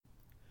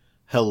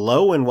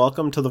Hello and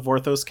welcome to the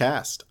Vorthos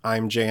Cast.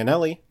 I'm Jay and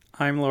Ellie.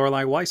 I'm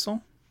Lorelei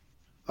Weissel.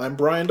 I'm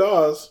Brian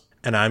Dawes.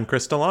 And I'm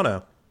Chris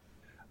Delano.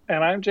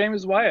 And I'm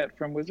James Wyatt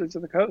from Wizards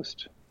of the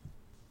Coast.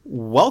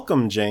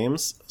 Welcome,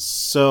 James.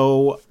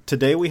 So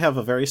today we have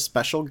a very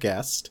special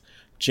guest.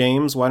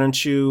 James, why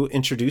don't you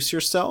introduce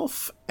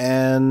yourself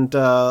and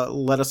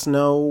let us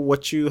know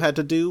what you had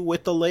to do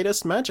with the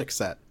latest Magic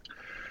set?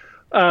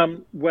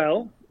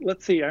 Well,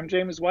 let's see. I'm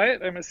James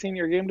Wyatt. I'm a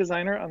senior game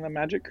designer on the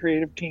Magic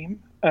creative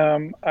team.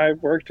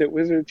 I've worked at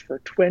Wizards for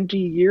 20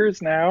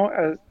 years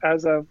now,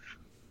 as of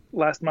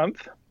last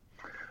month.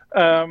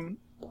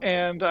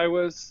 And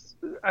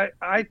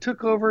I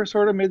took over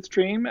sort of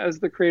midstream as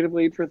the creative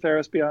lead for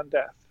Theros Beyond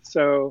Death.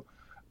 So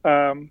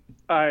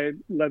I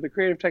led the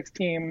creative text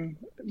team,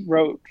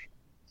 wrote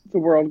the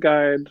world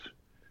guide,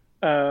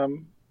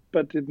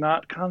 but did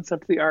not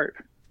concept the art.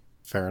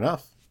 Fair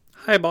enough.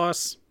 Hi,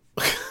 boss.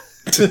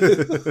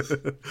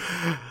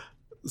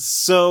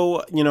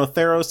 So,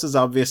 Theros is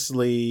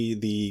obviously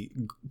the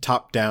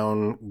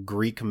top-down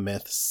Greek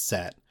myth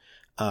set.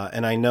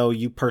 And I know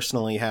you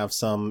personally have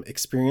some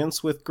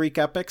experience with Greek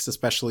epics,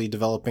 especially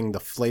developing the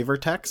flavor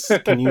text.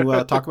 Can you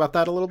talk about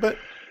that a little bit?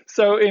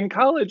 So in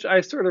college, I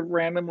sort of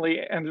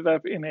randomly ended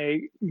up in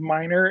a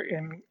minor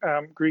in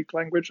Greek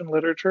language and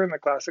literature in the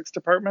classics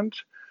department.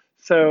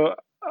 So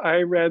I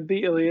read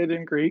the Iliad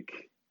in Greek,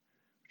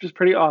 which is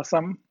pretty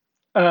awesome.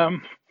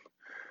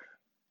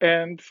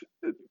 And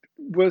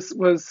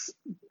was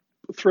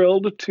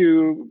thrilled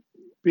to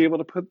be able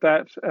to put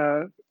that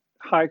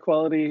high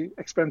quality,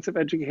 expensive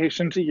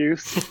education to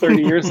use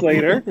 30 years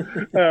later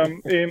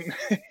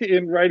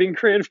in writing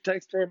creative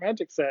text for a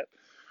Magic set.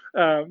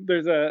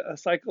 There's a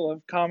cycle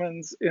of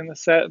commons in the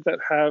set that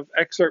have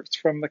excerpts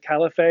from the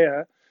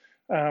Caliphaea,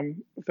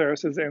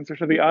 Theros' answer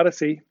to the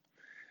Odyssey,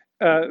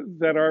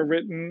 that are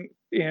written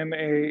in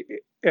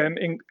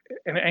an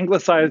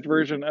anglicized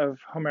version of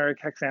Homeric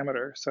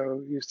hexameter.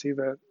 So you see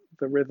the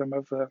rhythm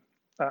of the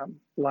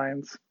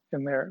lines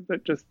in there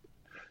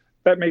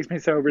that makes me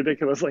so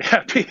ridiculously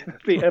happy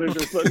that the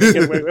editors let me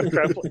get away with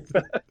crap like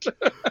that.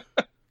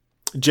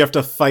 Did you have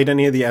to fight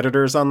any of the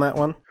editors on that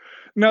one?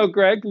 No,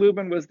 Greg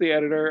Lubin was the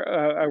editor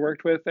I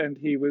worked with, and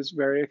he was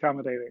very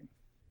accommodating.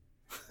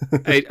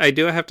 I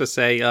do have to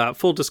say,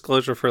 full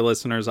disclosure for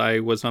listeners, I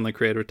was on the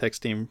creative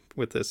text team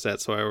with this set,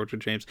 so I worked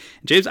with James.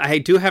 James, I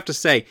do have to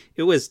say,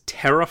 it was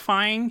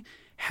terrifying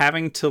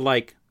having to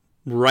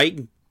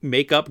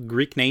make up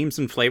Greek names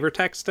and flavor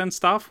text and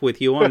stuff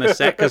with you on the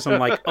set, because I'm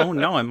like, oh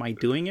no, am I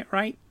doing it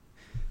right?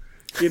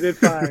 You did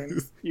fine.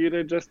 You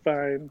did just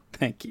fine.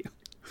 Thank you.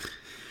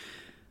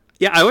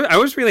 Yeah, I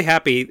was really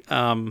happy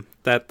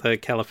that the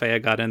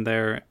Caliphaea got in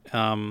there.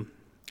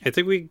 I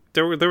think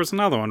there was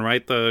another one,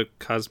 right? The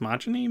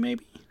Cosmogony,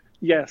 maybe?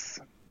 Yes.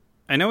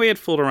 I know we had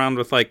fooled around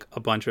with a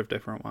bunch of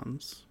different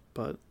ones,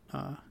 but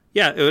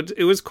yeah,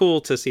 it was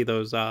cool to see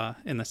those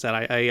in the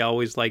set. I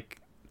always like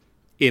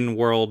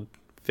in-world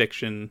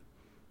fiction.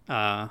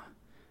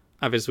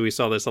 Obviously, we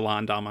saw this a lot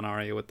in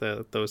Dominaria with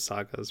those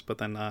sagas, but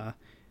then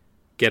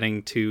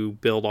getting to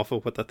build off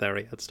of what the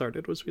Theria had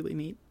started was really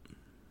neat.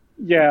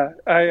 Yeah,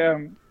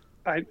 I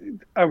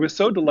was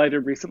so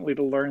delighted recently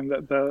to learn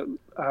that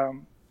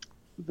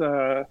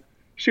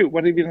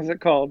what even is it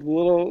called? The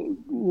little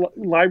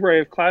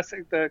library of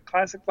the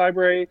classic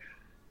library.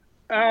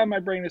 My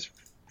brain is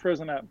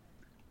frozen up.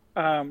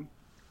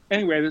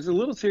 Anyway, there's a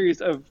little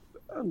series of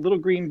little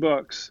green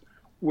books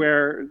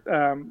where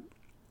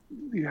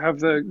you have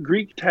the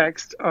Greek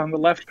text on the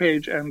left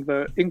page and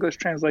the English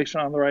translation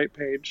on the right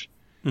page.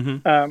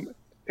 Mm-hmm.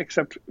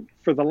 Except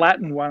for the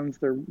Latin ones,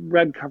 they're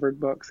red-covered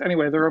books.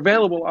 Anyway, they're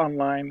available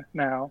online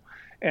now,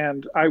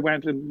 and I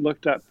went and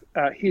looked up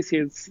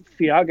Hesiod's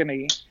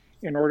Theogony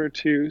in order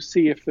to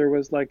see if there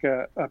was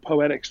a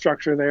poetic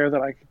structure there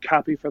that I could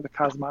copy for the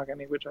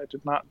Cosmogony, which I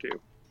did not do.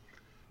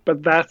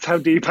 But that's how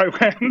deep I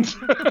went.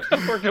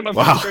 Working on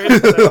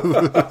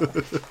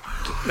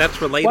That's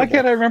relatable. Why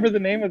can't I remember the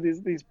name of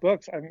these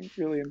books? I'm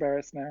really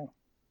embarrassed now.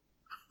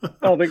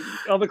 All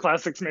the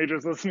classics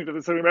majors listening to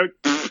this are like,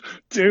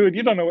 dude,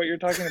 you don't know what you're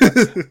talking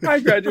about. I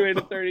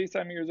graduated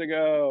 30-some years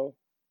ago.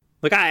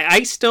 Look,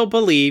 I still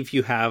believe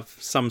you have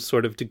some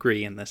sort of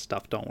degree in this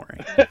stuff. Don't worry.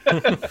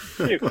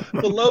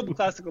 The Loeb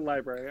Classical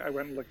Library. I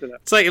went and looked it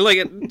up.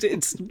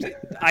 It's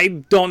I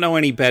don't know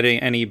any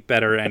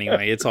better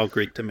anyway. It's all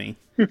Greek to me.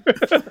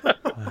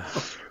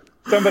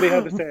 Somebody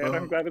had to say it.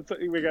 I'm glad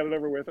we got it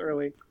over with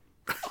early.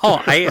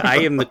 Oh,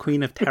 I am the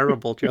queen of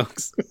terrible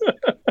jokes.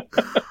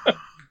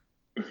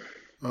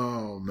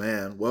 Oh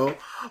man. Well,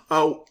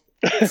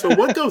 so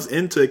what goes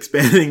into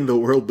expanding the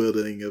world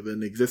building of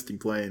an existing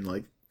plane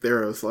like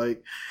Theros?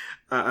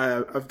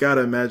 I've got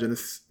to imagine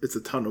it's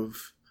a ton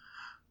of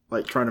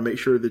trying to make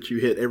sure that you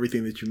hit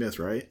everything that you miss,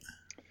 right?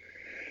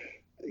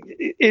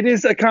 It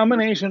is a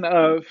combination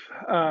of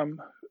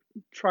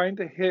trying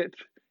to hit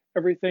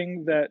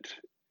everything that,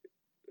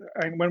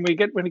 and when we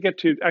get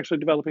to actually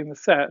developing the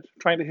set,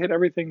 trying to hit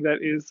everything that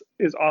is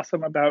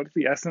awesome about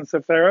the essence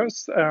of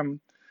Theros,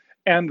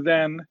 and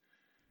then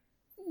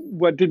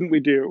what didn't we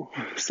do?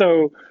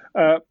 So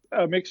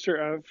a mixture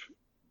of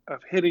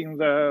hitting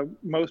the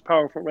most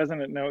powerful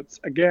resonant notes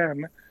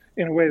again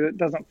in a way that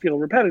doesn't feel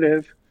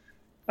repetitive.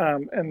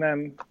 And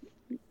then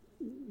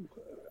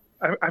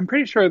I'm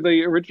pretty sure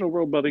the original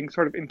world building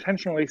sort of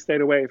intentionally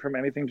stayed away from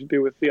anything to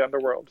do with the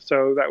underworld.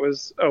 So that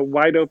was a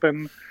wide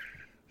open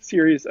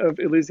series of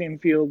Elysian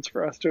fields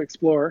for us to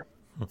explore.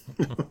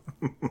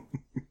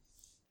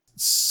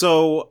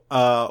 So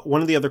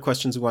one of the other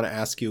questions we want to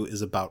ask you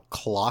is about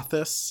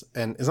Clothis.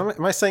 And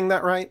am I saying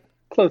that right?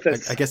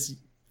 Clothis. I guess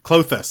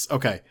Clothis.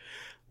 Okay.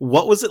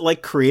 What was it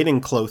like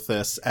creating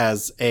Clothis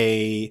as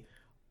a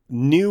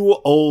new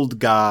old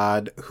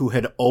god who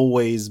had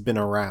always been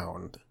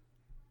around?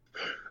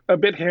 A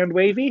bit hand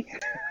wavy.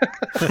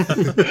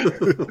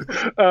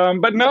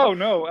 But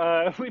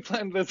no, we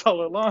planned this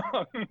all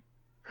along.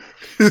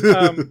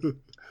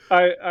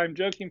 I'm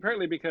joking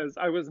partly because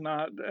I was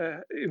not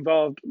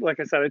involved. Like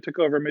I said, I took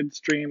over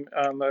midstream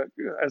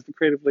as the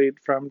creative lead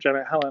from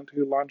Jenna Helland,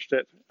 who launched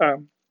it,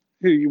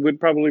 who you would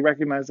probably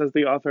recognize as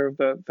the author of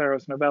the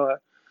Theros novella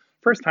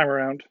first time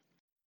around.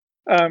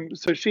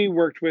 So she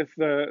worked with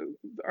the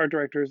art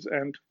directors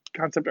and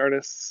concept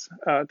artists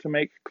to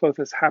make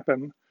Clothis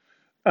happen.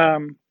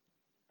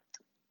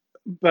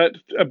 But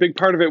a big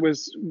part of it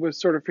was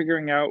sort of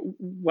figuring out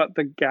what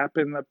the gap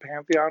in the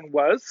pantheon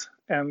was,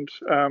 and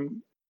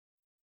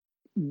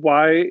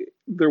why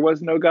there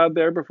was no god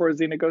there before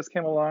Xenagos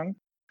came along,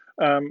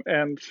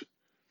 and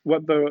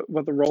what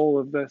the role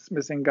of this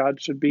missing god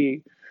should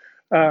be.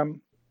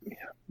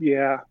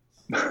 Yeah.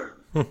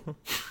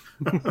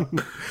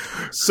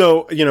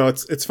 So,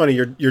 it's funny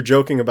you're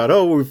joking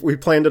about, we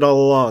planned it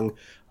all along.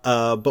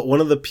 But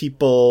one of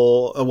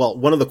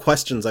the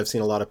questions I've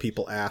seen a lot of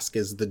people ask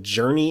is the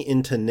journey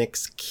into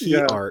Nick's key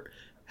art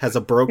has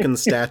a broken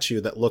statue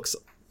that looks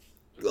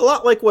a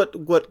lot like what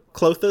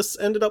Clothis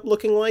ended up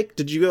looking like.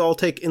 Did you all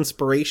take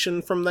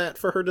inspiration from that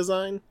for her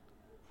design?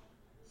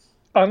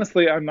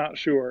 Honestly, I'm not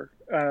sure.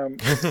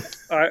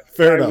 I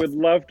would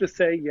love to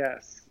say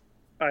yes.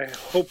 I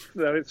hope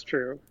that it's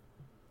true.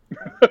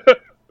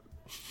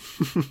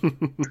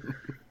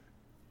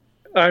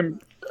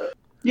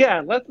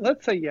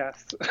 Let's say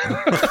yes.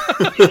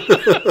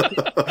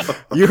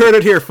 You heard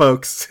it here,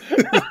 folks.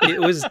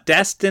 It was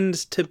destined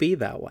to be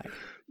that way.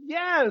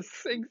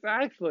 Yes,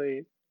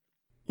 exactly.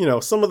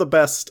 Some of the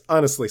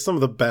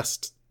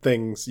best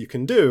things you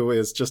can do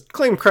is just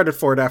claim credit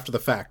for it after the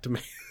fact.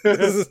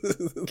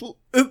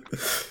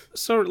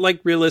 So,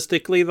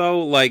 realistically,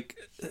 though,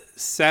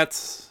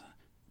 sets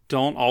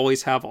don't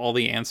always have all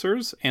the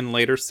answers, and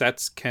later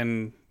sets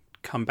can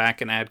come back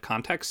and add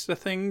context to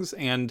things,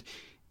 and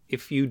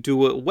if you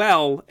do it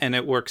well and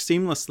it works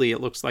seamlessly,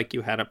 it looks like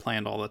you had it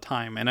planned all the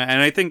time. And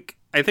I think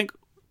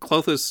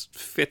Clothis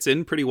fits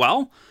in pretty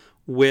well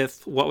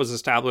with what was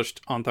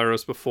established on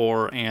Theros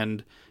before,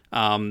 and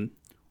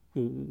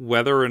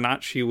whether or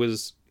not she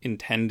was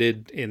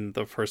intended in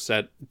the first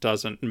set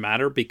doesn't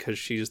matter because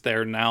she's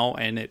there now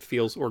and it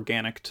feels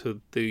organic to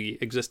the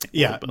existing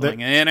world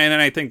building. And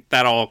I think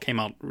that all came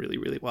out really,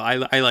 really well.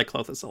 I like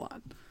Clothis a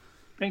lot.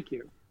 Thank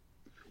you.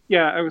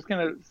 Yeah, I was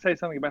going to say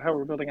something about how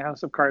we're building a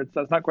house of cards.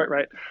 That's not quite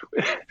right.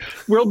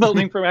 World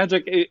building for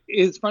Magic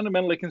is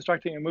fundamentally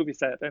constructing a movie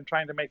set and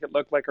trying to make it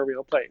look like a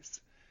real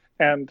place.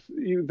 And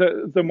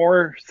the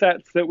more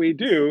sets that we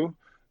do,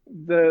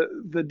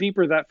 the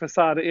deeper that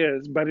facade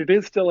is, but it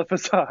is still a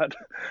facade.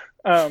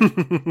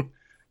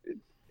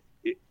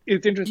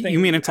 It's interesting. You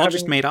mean it's all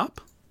just made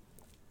up?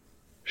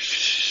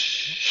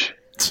 Shh.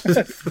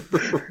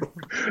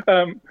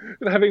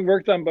 Having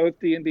worked on both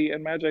D&D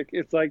and Magic,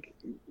 it's like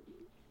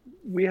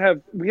we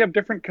have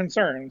different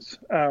concerns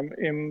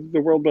in the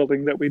world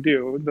building that we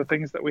do, the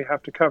things that we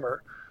have to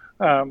cover.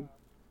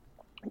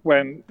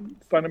 When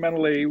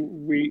fundamentally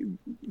the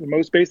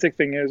most basic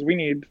thing is we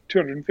need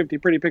 250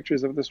 pretty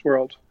pictures of this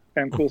world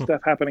and cool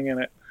stuff happening in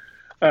it.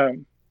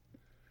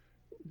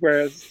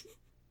 Whereas,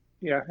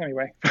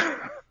 anyway.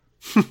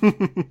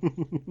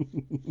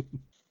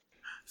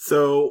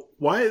 So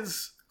why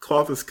is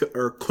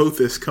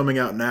Clothis coming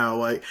out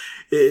now?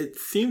 It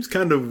seems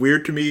kind of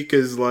weird to me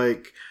because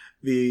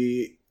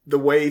the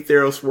way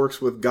Theros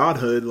works with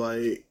godhood,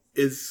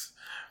 is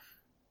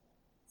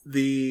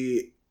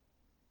the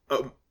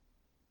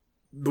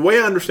way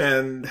I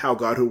understand how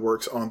godhood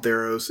works on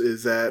Theros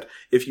is that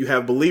if you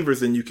have believers,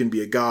 then you can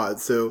be a god.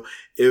 So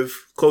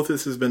if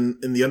Clothis has been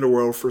in the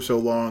underworld for so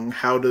long,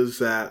 how does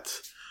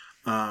that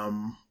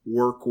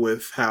work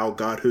with how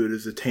godhood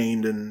is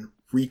attained and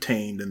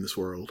retained in this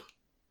world?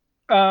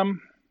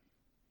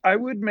 I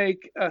would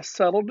make a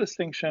subtle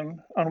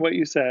distinction on what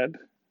you said.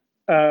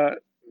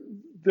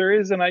 There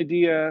is an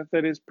idea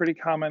that is pretty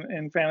common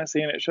in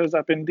fantasy, and it shows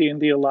up in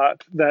D&D a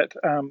lot, that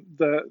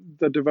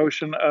the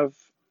devotion of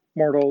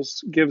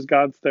mortals gives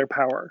gods their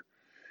power.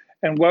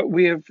 And what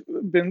we've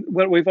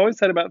always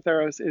said about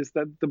Theros is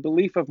that the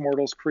belief of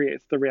mortals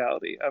creates the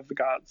reality of the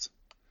gods,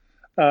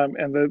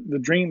 and the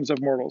dreams of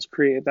mortals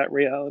create that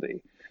reality.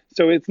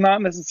 So it's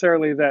not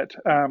necessarily that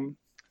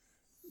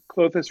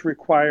Clothis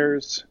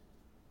requires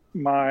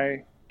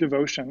my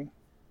devotion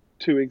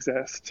to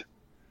exist,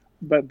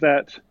 but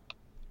that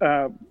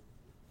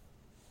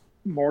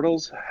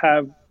mortals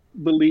have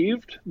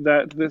believed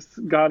that this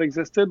God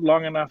existed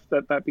long enough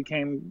that that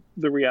became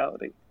the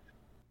reality.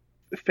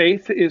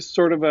 Faith is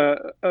sort of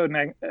a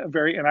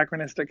very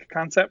anachronistic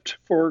concept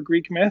for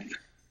Greek myth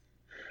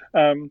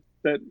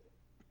that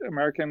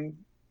American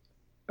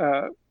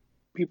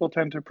people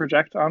tend to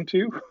project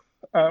onto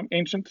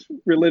ancient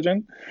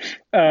religion.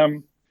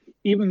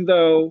 Even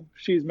though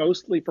she's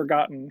mostly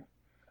forgotten,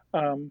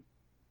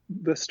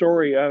 the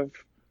story of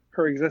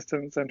her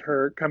existence and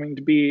her coming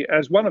to be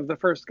as one of the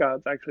first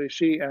gods, actually,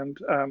 she and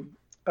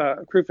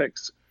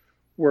Crufix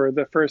were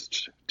the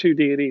first two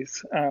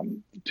deities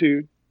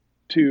to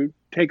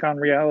take on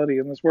reality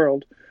in this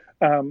world.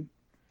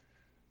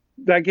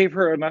 That gave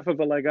her enough of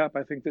a leg up,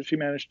 I think, that she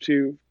managed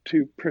to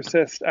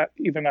persist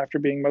even after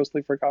being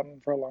mostly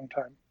forgotten for a long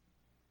time.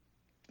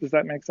 Does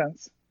that make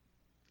sense?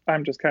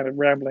 I'm just kind of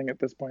rambling at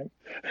this point.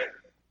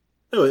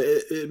 No,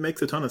 it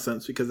makes a ton of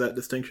sense because that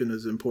distinction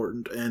is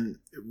important and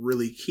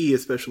really key,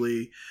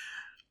 especially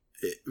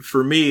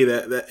for me.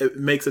 That it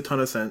makes a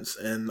ton of sense,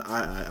 and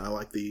I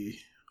like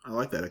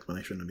that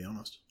explanation, to be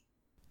honest.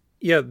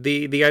 Yeah,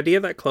 the idea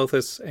that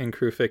Clothis and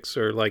Crufix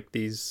are like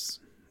these,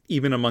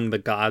 even among the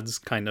gods,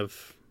 kind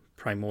of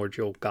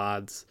primordial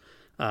gods,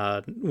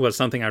 was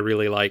something I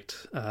really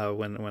liked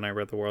when I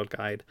read the World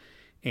Guide,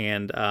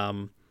 and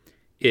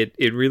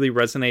it really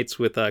resonates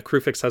with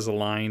Crufix has a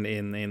line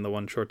in the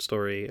one short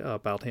story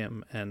about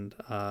him and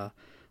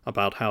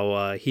about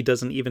how he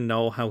doesn't even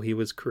know how he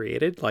was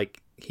created.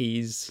 Like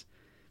he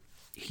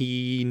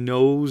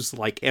knows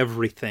like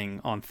everything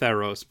on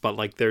Theros, but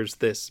like there's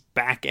this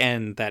back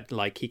end that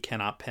like he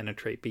cannot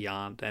penetrate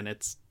beyond, and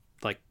it's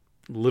like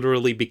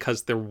literally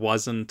because there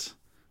wasn't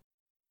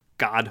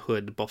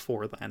godhood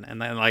before then. And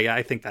then like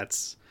I think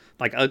that's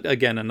like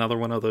again another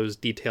one of those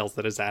details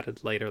that is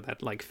added later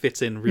that like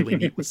fits in really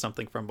neat with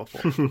something from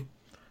before.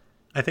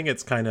 I think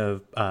it's kind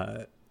of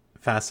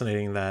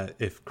fascinating that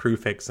if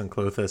Crufix and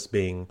Clothis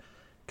being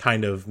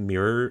kind of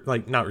mirror,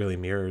 like not really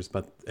mirrors,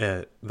 but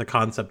the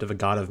concept of a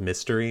god of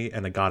mystery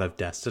and a god of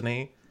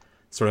destiny,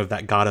 sort of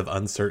that god of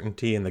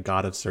uncertainty and the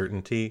god of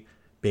certainty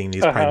being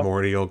these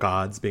primordial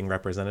gods being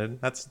represented.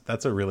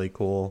 That's a really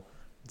cool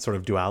sort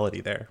of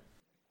duality there.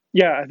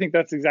 Yeah, I think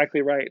that's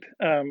exactly right.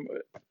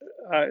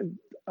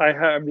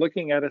 I'm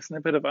looking at a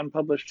snippet of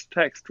unpublished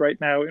text right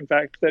now, in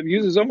fact, that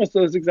uses almost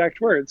those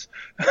exact words.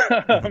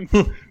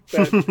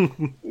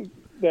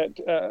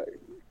 that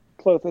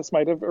Clothis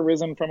might have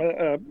arisen from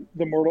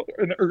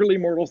an early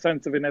mortal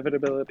sense of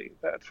inevitability,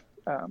 that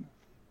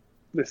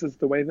this is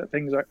the way that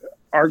things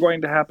are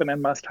going to happen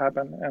and must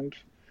happen, and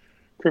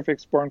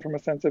Crufix born from a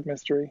sense of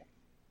mystery.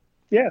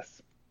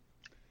 Yes,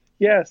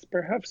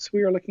 perhaps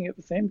we are looking at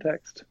the same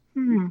text.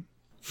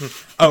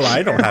 Oh,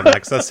 I don't have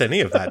access to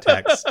any of that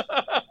text.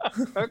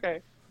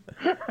 Okay.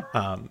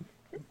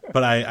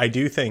 But I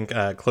do think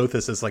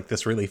Clothis is like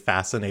this really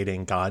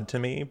fascinating god to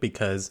me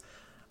because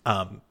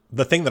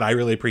the thing that I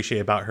really appreciate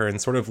about her,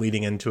 and sort of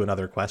leading into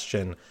another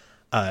question,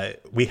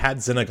 we had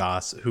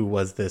Xenagos, who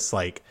was this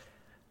like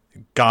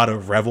god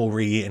of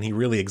revelry, and he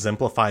really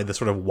exemplified the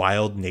sort of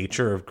wild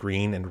nature of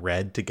green and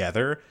red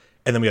together.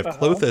 And then we have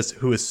Clothis,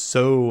 who is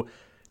so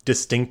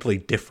distinctly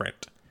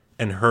different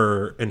in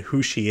her and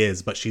who she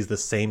is, but she's the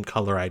same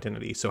color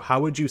identity. So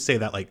how would you say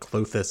that like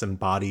Clothis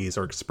embodies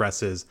or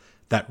expresses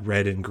that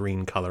red and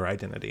green color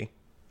identity?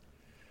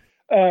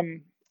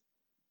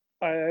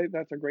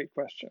 That's a great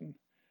question.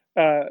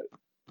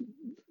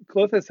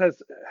 Clothis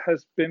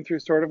has been through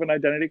sort of an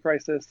identity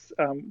crisis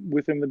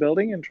within the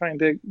building, and trying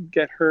to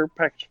get her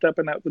packaged up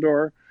and out the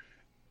door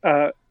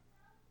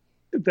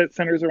that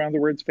centers around the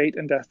words fate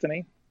and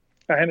destiny.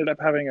 I ended up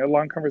having a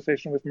long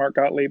conversation with Mark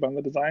Gottlieb on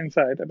the design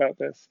side about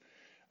this,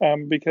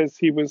 because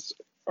he was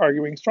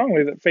arguing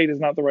strongly that fate is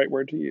not the right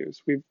word to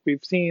use.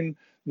 We've seen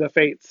the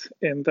fates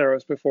in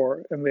Theros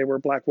before, and they were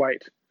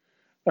black-white,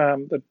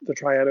 the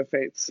triad of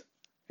fates,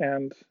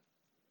 and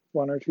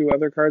one or two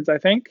other cards, I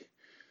think.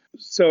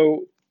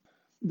 So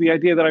the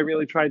idea that I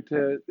really tried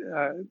to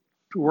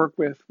work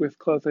with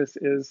Clothis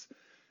is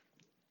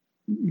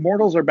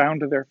mortals are bound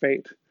to their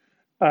fate.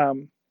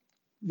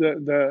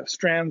 The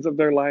strands of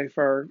their life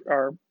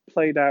are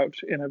played out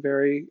in a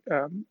very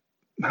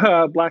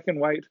black and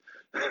white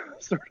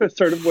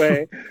sort of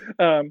way.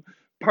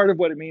 Part of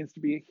what it means to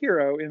be a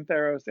hero in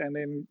Theros and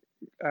in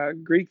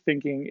Greek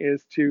thinking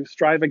is to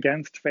strive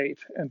against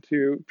fate and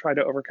to try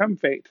to overcome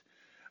fate.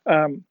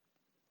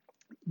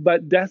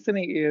 But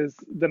destiny is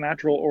the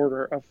natural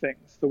order of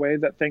things, the way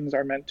that things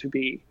are meant to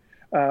be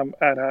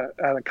at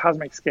a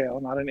cosmic scale,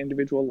 not an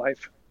individual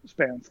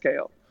lifespan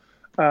scale.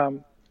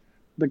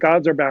 The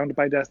gods are bound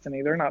by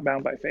destiny. They're not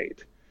bound by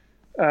fate,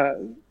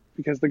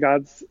 because the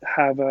gods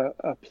have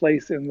a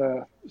place in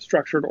the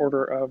structured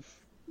order of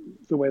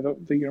the way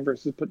the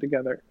universe is put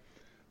together.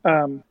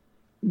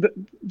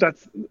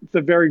 That's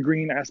the very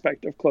green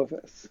aspect of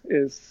Clothis,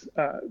 is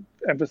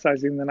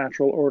emphasizing the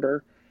natural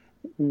order.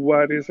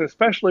 What is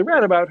especially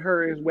rad about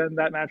her is when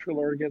that natural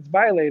order gets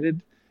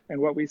violated, and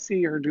what we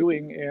see her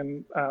doing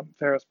in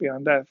Theros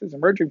Beyond Death is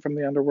emerging from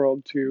the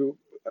underworld to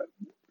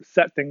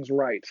set things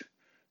right,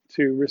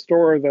 to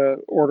restore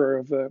the order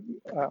of the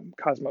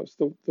cosmos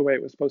the way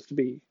it was supposed to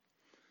be.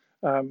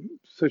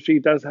 So she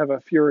does have a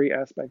fury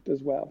aspect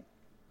as well.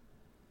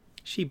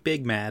 She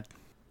big mad.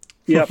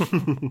 Yep.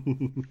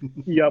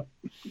 Yep.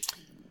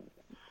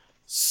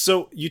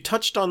 So you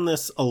touched on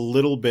this a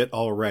little bit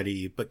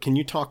already, but can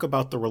you talk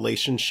about the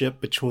relationship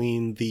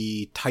between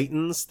the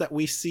Titans that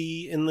we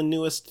see in the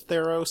newest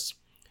Theros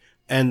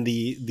and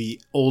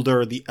the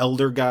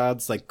elder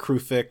gods like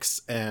Krufix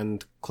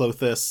and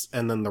Klothys,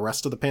 and then the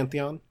rest of the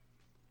pantheon?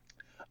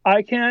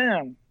 I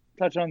can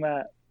touch on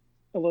that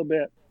a little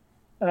bit.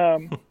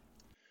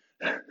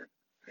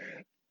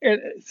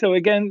 So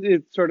again,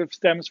 it sort of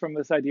stems from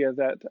this idea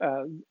that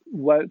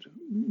what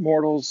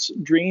mortals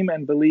dream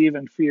and believe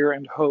and fear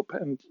and hope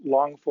and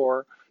long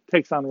for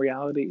takes on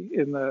reality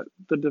in the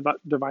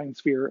divine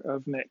sphere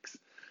of Nyx.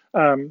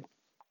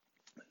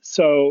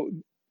 So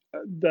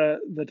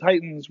the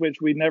Titans,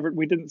 which we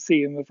didn't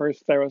see in the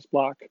first Theros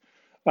block,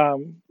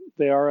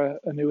 they are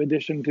a new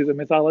addition to the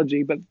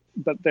mythology, but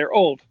they're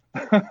old.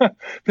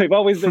 They've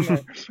always been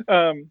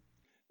there.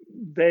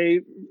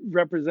 They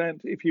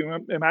represent, if you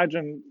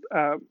imagine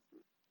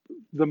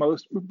the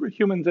most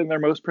humans in their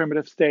most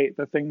primitive state,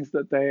 the things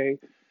that they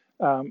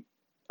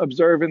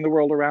observe in the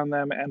world around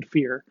them and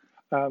fear.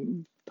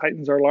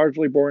 Titans are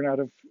largely born out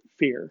of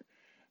fear.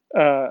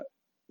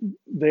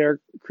 They're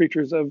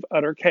creatures of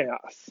utter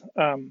chaos,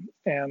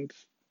 and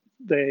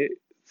they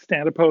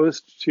stand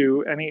opposed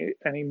to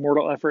any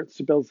mortal efforts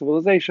to build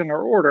civilization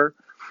or order.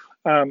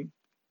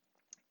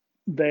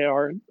 They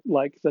are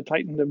like the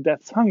Titan of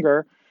Death's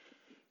hunger,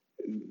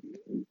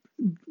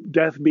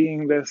 death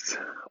being this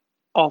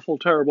awful,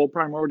 terrible,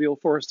 primordial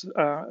force,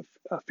 a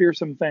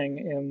fearsome thing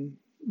in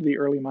the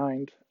early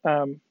mind.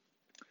 And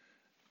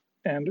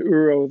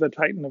Uro, the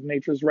Titan of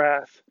nature's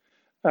wrath,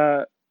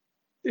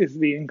 is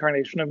the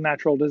incarnation of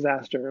natural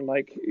disaster,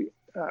 like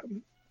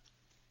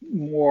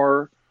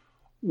more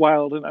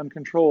wild and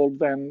uncontrolled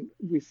than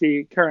we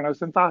see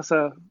Keranos and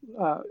Thassa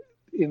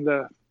in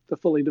the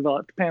fully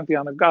developed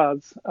pantheon of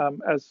gods,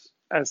 as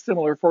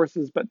similar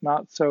forces, but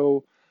not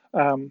so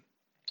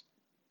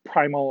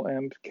primal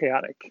and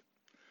chaotic.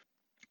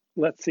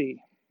 Let's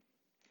see.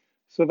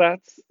 So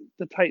that's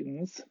the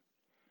Titans.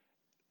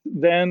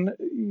 Then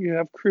you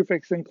have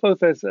Krufix and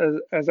Klothys,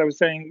 as I was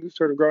saying,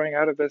 sort of growing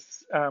out of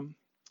this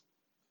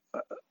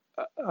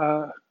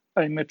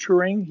a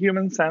maturing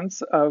human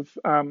sense of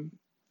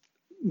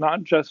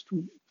not just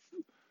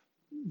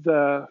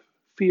the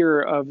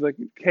fear of the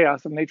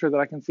chaos of nature that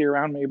I can see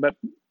around me, but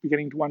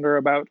beginning to wonder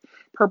about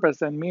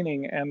purpose and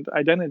meaning and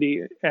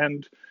identity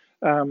and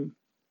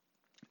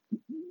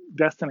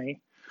destiny.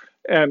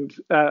 And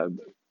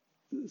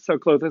so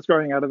Klothys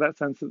growing out of that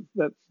sense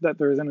that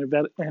there is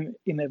an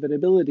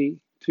inevitability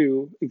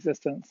to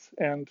existence,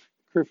 and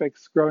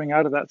Krufix growing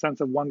out of that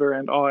sense of wonder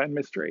and awe and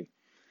mystery.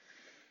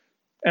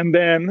 And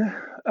then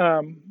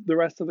the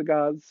rest of the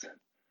gods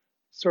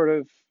sort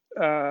of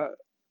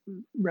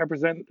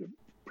represent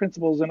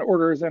principles and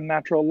orders and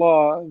natural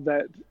law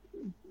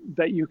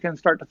that you can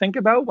start to think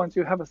about once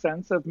you have a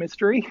sense of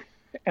mystery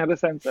and a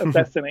sense of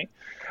destiny.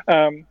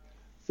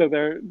 So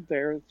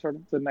they're sort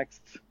of the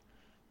next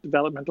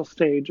developmental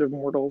stage of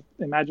mortal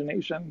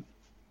imagination,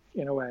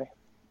 in a way.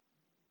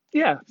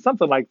 Yeah,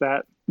 something like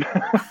that.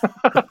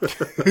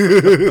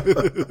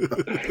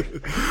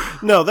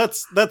 No,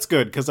 that's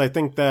good, because I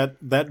think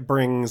that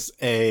brings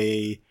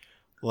a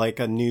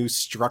new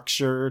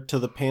structure to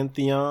the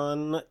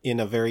pantheon in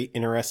a very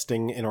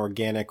interesting and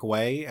organic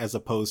way, as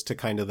opposed to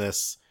kind of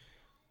this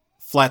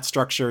flat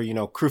structure.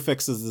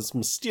 Krufix is this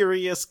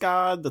mysterious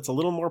god that's a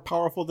little more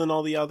powerful than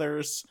all the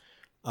others.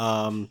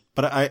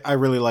 But I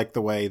really like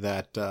the way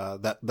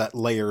that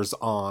layers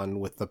on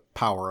with the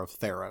power of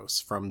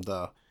Theros, from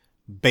the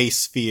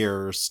base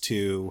fears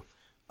to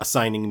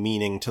assigning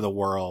meaning to the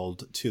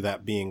world to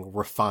that being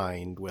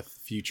refined with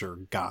future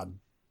god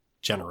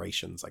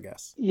generations, I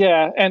guess.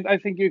 Yeah, and I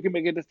think you can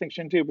make a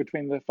distinction too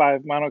between the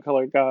 5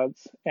 monocolored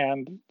gods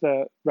and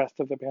the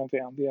rest of the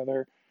pantheon, the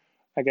other,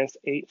 I guess,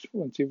 8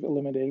 once you've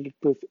eliminated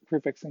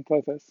Krufix and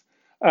Klothys,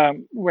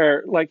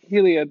 where like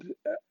Heliod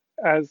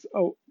as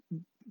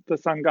the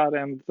sun god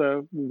and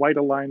the white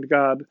aligned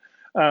god,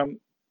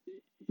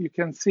 you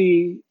can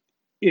see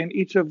in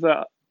each of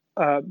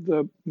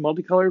the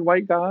multicolored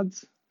white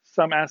gods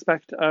some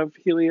aspect of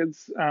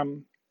Heliod's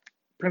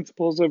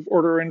principles of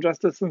order and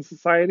justice in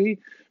society,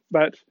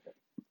 but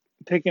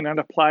taken and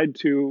applied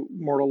to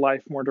mortal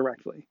life more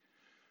directly.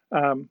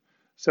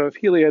 So if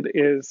Heliod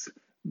is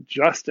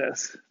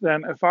justice,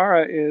 then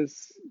Epharra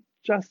is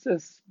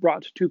justice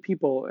brought to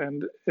people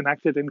and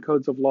enacted in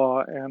codes of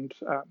law and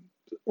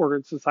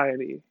ordered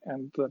society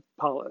and the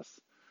polis,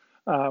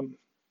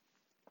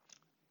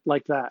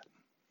 like that.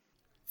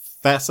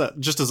 Thassa,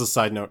 just as a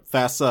side note,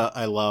 Thassa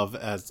I love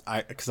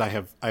because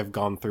I've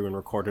gone through and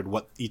recorded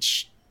what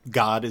each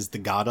god is the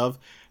god of.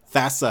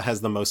 Thassa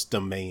has the most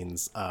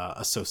domains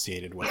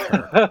associated with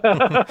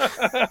her.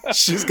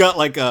 she's got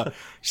like a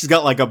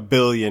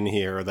billion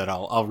here that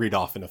I'll read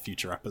off in a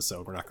future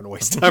episode. We're not going to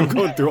waste time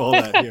going through all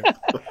that here.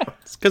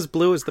 It's because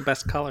blue is the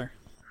best color.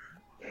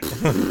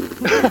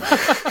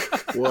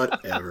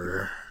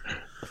 Whatever.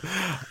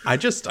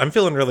 I'm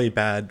feeling really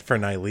bad for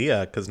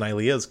Nylea, because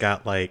Nylea's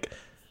got like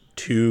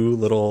two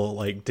little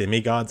like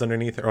demigods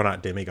underneath her, or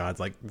not demigods,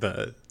 like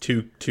the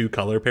two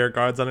color pair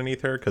gods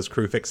underneath her, because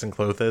Krufix and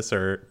Klothys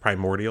are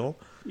primordial.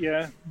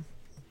 Yeah,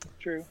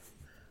 true.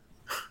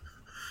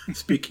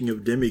 Speaking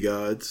of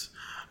demigods,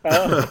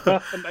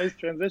 Nice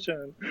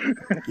transition.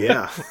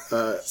 yeah,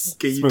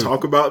 can you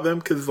talk about them?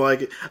 Because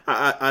like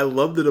I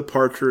love the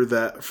departure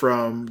that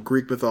from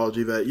Greek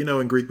mythology, that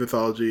in Greek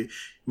mythology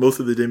most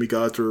of the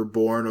demigods were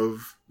born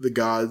of the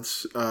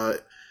gods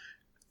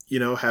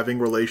having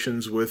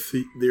relations with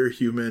their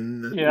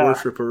human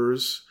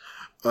worshippers,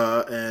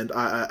 and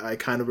I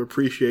kind of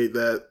appreciate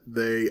that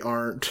they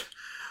aren't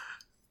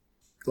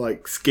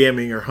like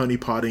scamming or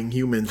honeypotting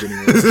humans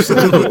anymore.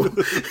 So.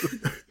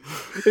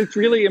 It's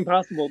really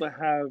impossible to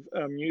have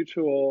a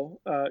mutual,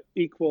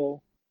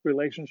 equal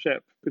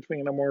relationship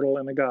between a mortal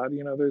and a god.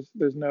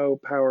 There's no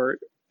power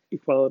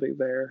equality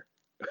there,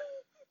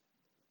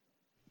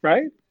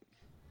 right?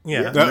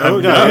 Yeah.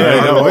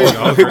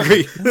 I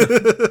agree.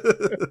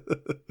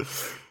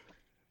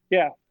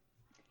 Yeah.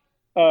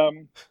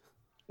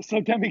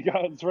 So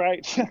demigods,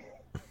 right?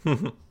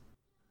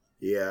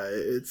 Yeah,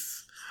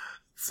 it's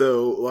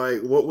so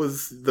like, what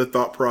was the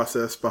thought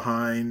process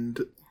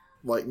behind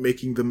like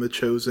making them the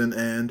chosen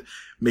and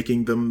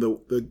making them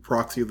the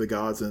proxy of the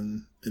gods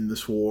in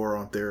this war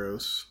on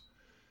Theros?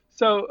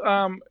 So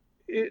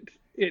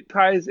it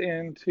ties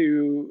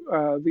into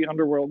the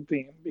underworld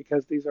theme,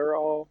 because these are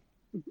all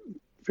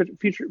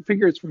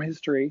figures from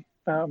history,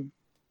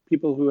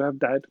 people who have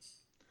died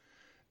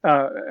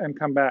and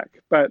come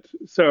back. But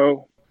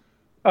so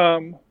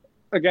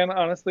again,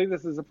 honestly,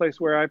 this is a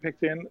place where I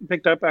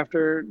picked up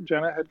after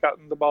Jenna had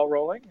gotten the ball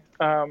rolling,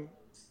 and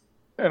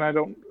I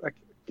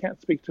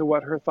can't speak to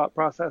what her thought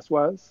process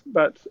was,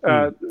 but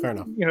fair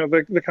enough.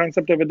 The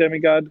concept of a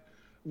demigod,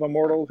 of a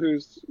mortal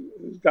who's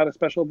got a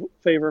special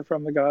favor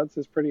from the gods,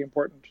 is pretty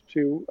important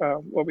to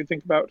what we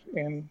think about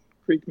in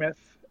Greek myth,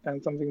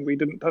 and something we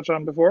didn't touch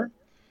on before.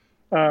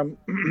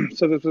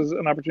 So this was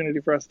an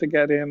opportunity for us to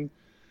get in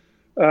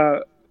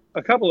a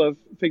couple of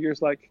figures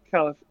like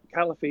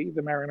Calliope,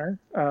 the mariner,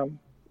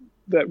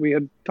 that we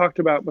had talked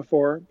about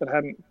before, but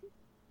hadn't.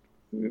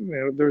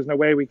 There was no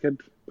way we could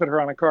put her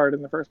on a card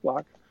in the first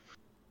block.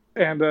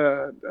 And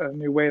a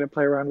new way to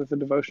play around with the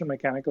devotion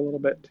mechanic a little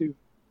bit too.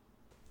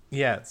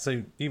 Yeah,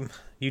 so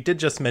you did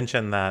just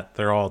mention that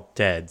they're all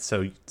dead.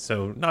 So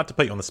not to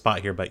put you on the spot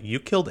here, but you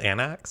killed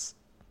Anax?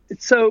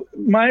 So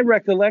my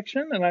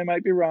recollection, and I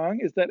might be wrong,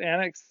 is that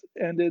Anax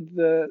ended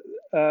the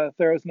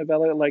Theros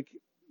novella like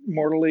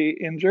mortally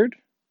injured.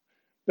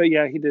 But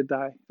yeah, he did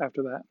die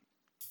after that.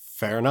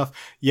 Fair enough.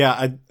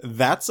 Yeah,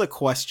 that's a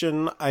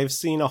question I've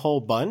seen a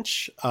whole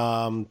bunch,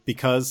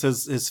 because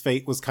his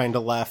fate was kind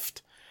of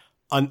left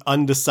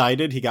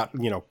undecided. He got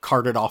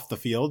carted off the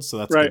field, so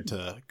that's right.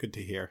 good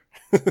to hear.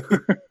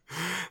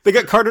 They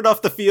got carted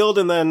off the field,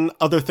 and then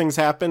other things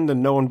happened,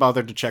 and no one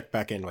bothered to check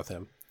back in with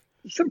him.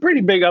 Some pretty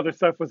big other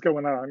stuff was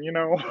going on,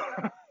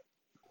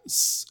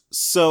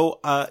 So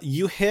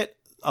you hit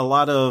a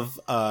lot of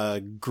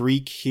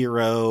Greek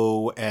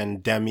hero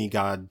and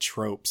demigod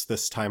tropes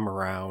this time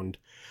around.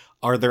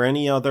 Are there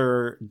any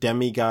other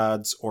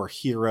demigods or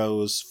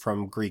heroes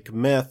from Greek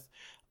myth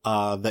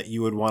that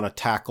you would want to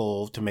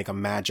tackle to make a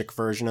magic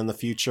version in the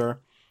future?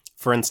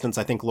 For instance,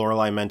 I think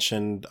Lorelei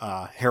mentioned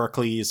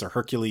Heracles or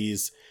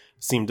Hercules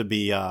seemed to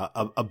be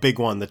a big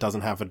one that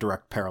doesn't have a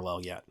direct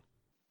parallel yet.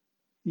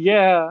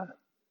 Yeah,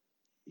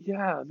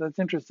 that's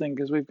interesting,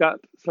 because we've got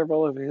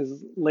several of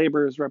his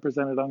labors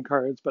represented on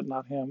cards, but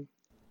not him.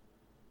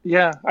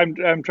 Yeah,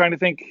 I'm trying to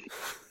think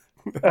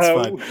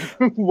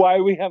why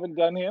we haven't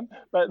done him,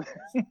 but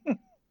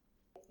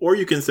or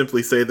you can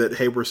simply say that,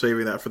 hey, we're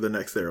saving that for the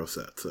next Theros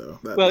set. So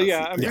I'm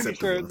pretty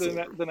sure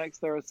the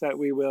next Theros set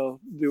we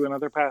will do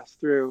another pass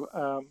through.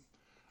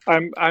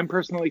 I'm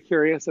personally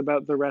curious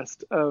about the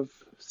rest of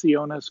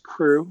Siona's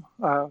crew,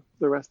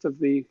 the rest of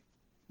the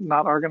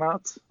not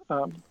Argonauts,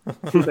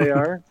 who they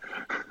are.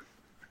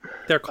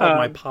 They're called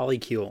my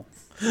polycule.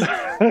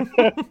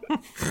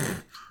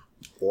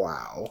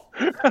 Wow.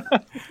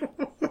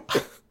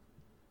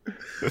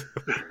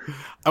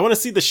 I want to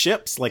see the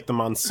ships like the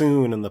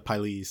Monsoon and the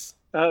Pyles.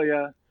 Oh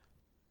yeah,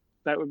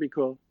 that would be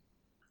cool.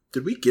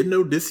 Did we get an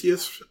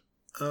Odysseus?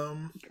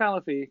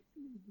 Calliope.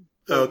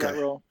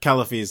 Okay.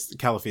 Calliope's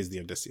the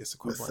Odysseus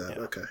equivalent.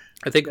 Yeah. Okay.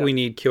 I think we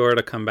need Kiora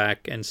to come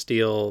back and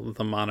steal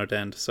the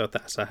monodent, so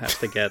Thassa has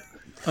to get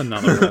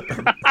another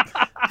weapon.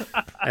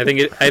 I think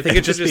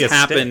it should just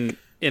happen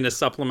in a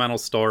supplemental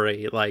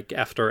story, like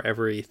after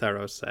every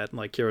Theros set.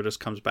 Like Kiora just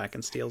comes back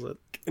and steals it.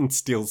 And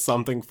steals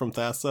something from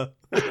Thassa.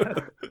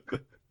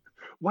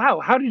 Wow,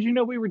 how did you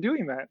know we were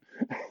doing that?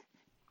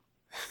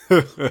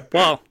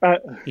 Well,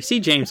 you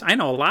see, James, I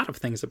know a lot of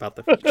things about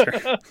the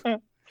future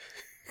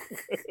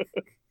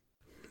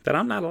that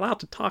I'm not allowed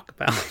to talk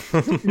about.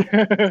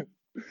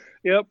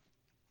 Yep.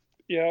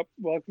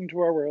 Welcome to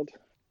our world.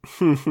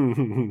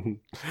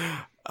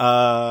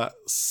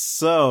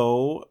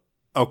 So,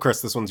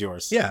 Chris, this one's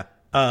yours. Yeah.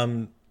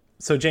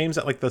 So James,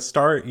 at like the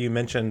start, you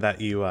mentioned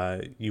that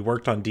you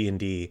worked on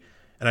D&D,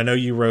 and I know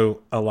you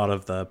wrote a lot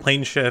of the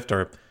plane shift,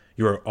 or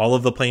you wrote all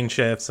of the plane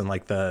shifts and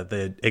like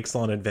the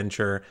Excellent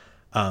Adventure.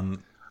 I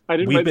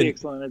didn't write the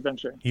Excellent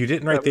Adventure. You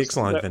didn't write the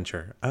Excellent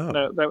Adventure. Oh,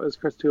 no, that was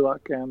Chris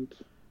Tulloch and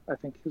I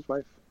think his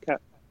wife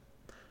Kat.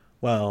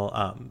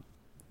 Well,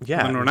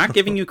 yeah, and we're not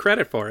giving you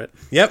credit for it.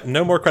 Yep,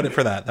 no more credit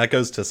for that. That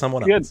goes to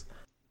someone else.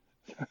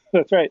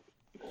 That's right.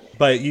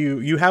 But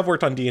you have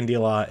worked on D&D a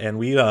lot, and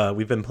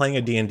we've been playing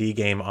a D&D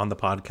game on the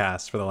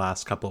podcast for the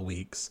last couple of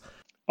weeks.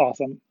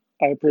 Awesome.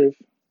 I approve.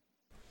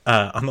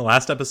 On the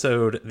last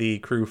episode, the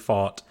crew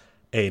fought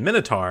a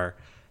Minotaur,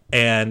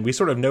 and we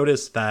sort of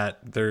noticed that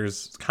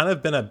there's kind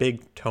of been a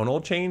big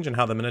tonal change in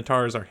how the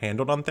Minotaurs are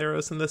handled on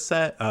Theros in this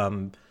set.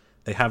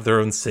 They have their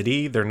own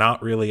city. They're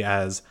not really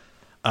as...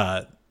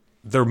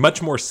 they're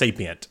much more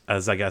sapient,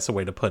 as I guess a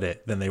way to put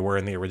it, than they were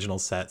in the original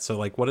set. So,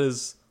 like,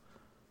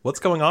 what's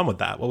going on with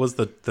that? What was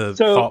the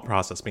thought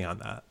process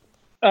beyond that?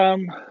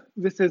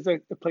 This is a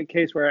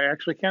case where I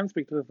actually can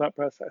speak to the thought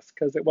process,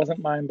 because it wasn't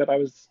mine, but I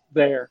was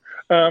there.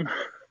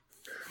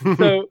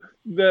 So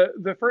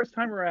the first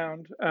time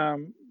around,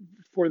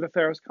 for the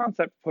Theros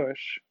concept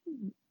push,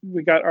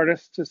 we got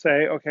artists to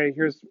say, okay,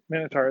 here's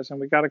Minotaurs, and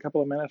we got a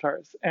couple of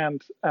Minotaurs.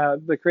 And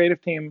the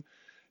creative team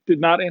did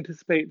not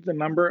anticipate the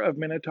number of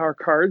Minotaur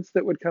cards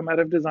that would come out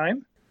of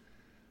design.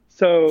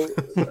 So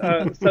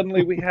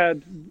suddenly we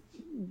had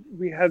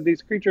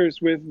these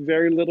creatures with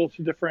very little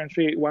to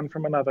differentiate one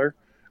from another,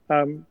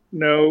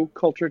 no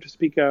culture to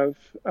speak of,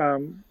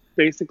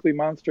 basically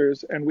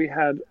monsters, and we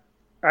had,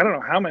 I don't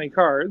know how many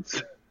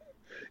cards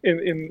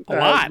in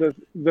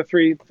the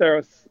three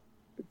Theros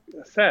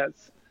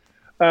sets.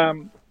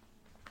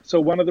 So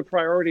one of the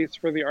priorities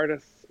for the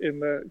artists in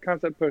the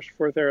concept push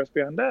for Theros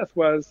Beyond Death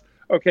was,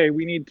 okay,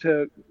 we need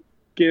to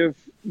give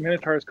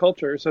Minotaurs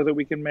culture so that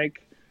we can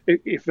make,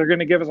 if they're going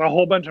to give us a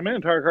whole bunch of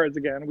Minotaur cards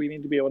again, we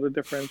need to be able to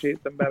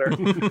differentiate them better.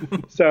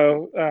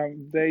 So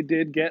they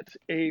did get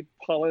a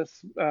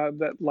polis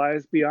that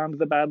lies beyond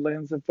the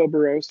Badlands of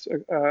Phoberos,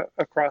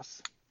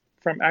 across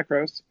from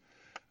Akros,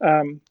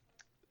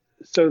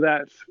 so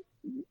that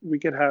we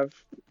could have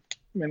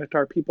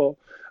Minotaur people.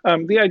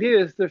 The idea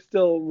is they're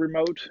still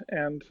remote,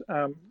 and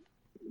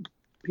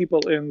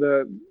people in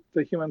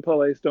the human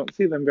polis don't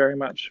see them very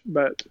much,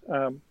 but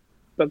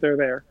they're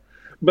there.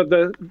 But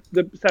the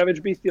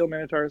savage bestial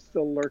Minotaurs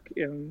still lurk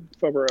in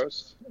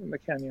Phoberos, in the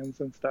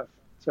canyons and stuff.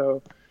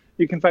 So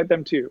you can fight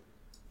them too.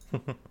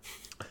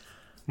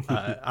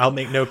 I'll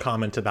make no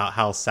comment about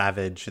how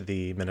savage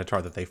the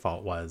Minotaur that they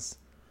fought was.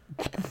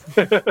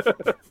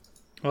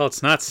 Well,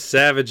 it's not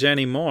savage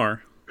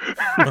anymore.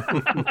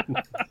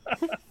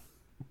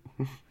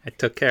 I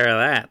took care of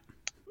that.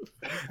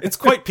 It's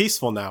quite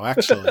peaceful now,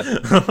 actually.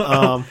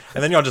 And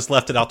then y'all just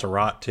left it out to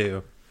rot,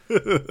 too.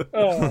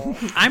 Oh.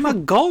 I'm a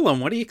golem.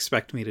 What do you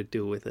expect me to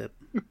do with it?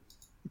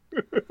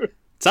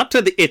 It's up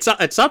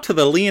to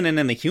the leonin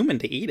and the human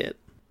to eat it.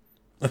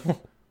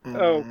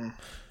 Oh,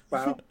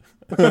 wow.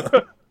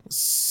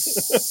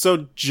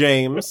 So,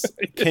 James,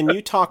 can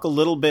you talk a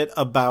little bit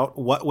about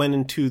what went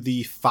into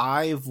the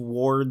 5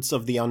 wards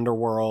of the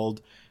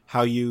underworld,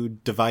 how you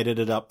divided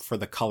it up for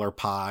the color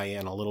pie,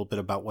 and a little bit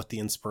about what the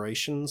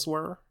inspirations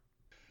were?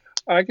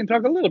 I can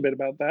talk a little bit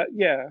about that.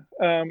 Yeah.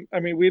 I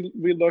mean,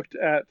 we looked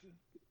at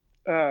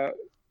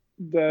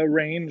the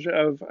range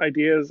of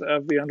ideas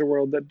of the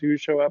underworld that do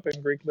show up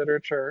in Greek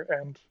literature,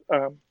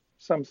 and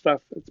some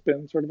stuff that's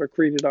been sort of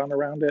accreted on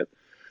around it.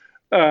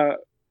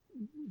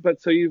 But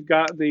so you've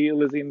got the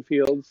Elysian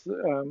Fields,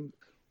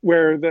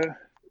 where the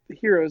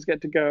heroes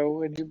get to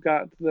go, and you've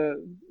got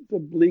the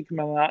bleak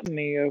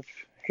monotony of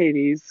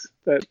Hades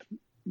that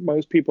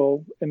most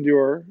people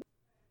endure.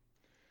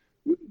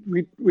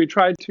 We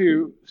tried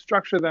to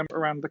structure them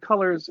around the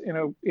colors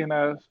in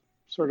a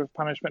sort of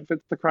punishment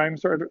fits the crime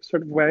sort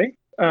of way,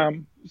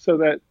 so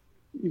that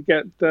you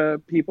get the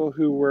people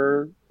who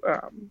were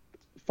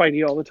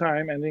fighty all the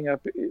time ending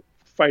up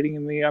fighting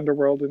in the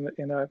underworld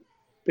in a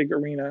big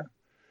arena,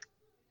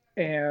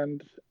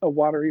 and a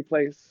watery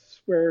place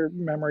where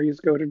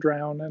memories go to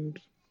drown, and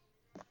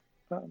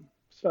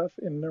stuff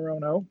in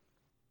Nerono.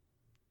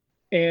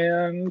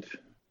 And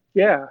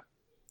yeah,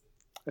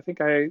 I think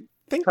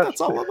that's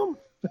all of them.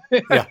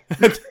 Yeah.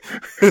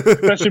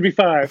 That should be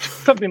 5,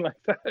 something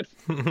like that.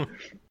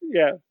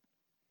 Yeah.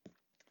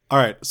 All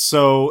right.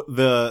 So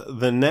the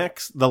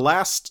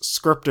last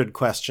scripted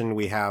question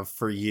we have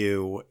for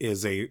you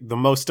is the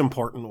most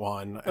important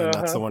one, and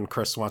that's the one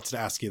Chris wants to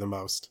ask you the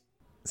most.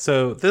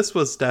 So this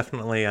was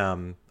definitely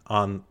on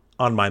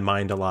my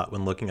mind a lot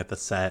when looking at the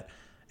set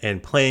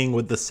and playing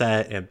with the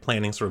set and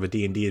planning sort of a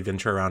D&D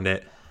adventure around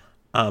it.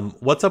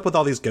 What's up with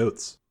all these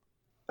goats?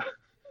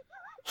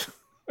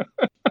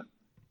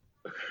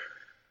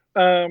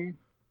 Can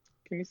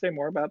you say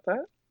more about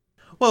that?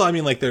 Well, I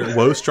mean, like the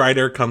Woe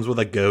Strider comes with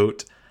a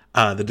goat.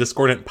 The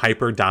Discordant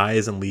Piper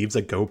dies and leaves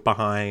a goat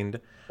behind.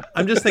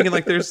 I'm just thinking,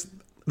 like, there's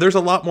a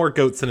lot more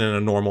goats than in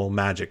a normal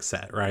Magic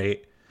set,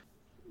 right?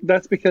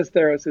 That's because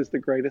Theros is the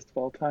greatest of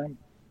all time.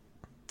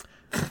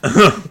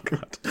 Oh,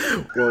 God.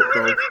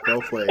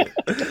 Well played.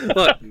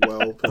 Look,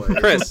 Well played.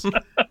 Chris,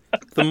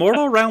 the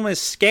mortal realm is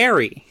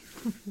scary.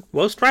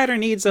 Ghost Rider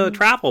needs a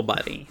travel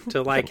buddy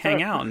to like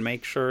hang out and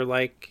make sure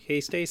like he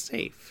stays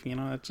safe. You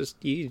know, it's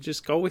just you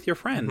just go with your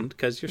friend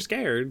because you're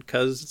scared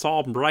because it's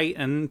all bright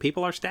and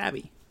people are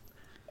stabby.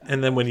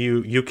 And then when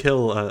you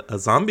kill a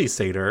zombie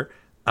satyr,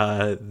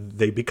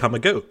 they become a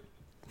goat.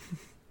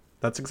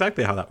 That's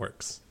exactly how that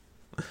works.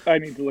 I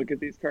need to look at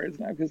these cards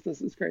now because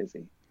this is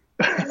crazy.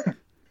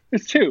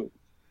 It's two.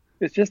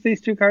 It's just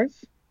these two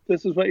cards?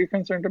 This is what you're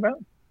concerned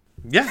about?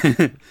 Yeah.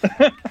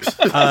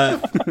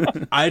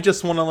 I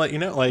just want to let you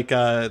know, like,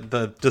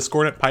 the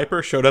Discordant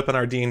Piper showed up in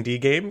our D&D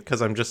game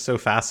because I'm just so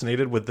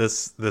fascinated with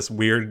this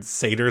weird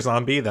satyr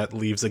zombie that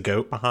leaves a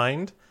goat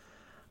behind.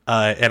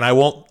 And I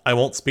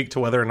won't speak to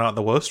whether or not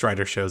the Ghost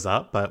Rider shows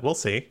up, but we'll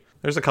see.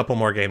 There's a couple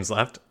more games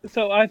left.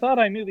 So I thought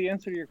I knew the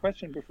answer to your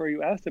question before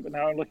you asked it, but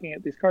now I'm looking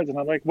at these cards and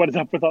I'm like, what is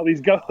up with all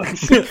these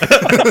goats?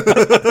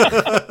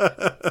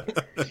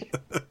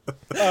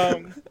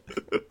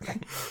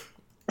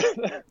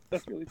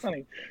 That's really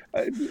funny.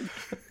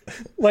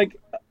 Like,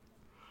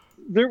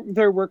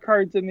 there were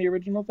cards in the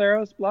original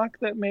Theros block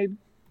that made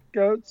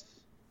goats.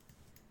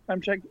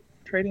 I'm checking.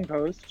 Trading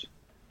Post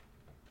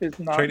is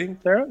not Trading?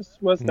 Theros.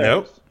 Was Theros?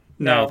 Nope.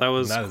 No, that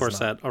was That is core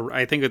set.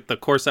 I think the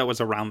core set was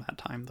around that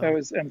time, though. That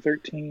was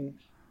M13.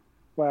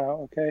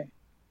 Wow. Okay.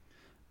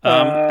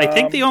 I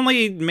think the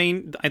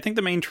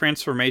main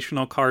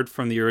transformational card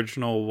from the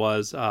original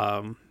was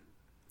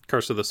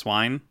Curse of the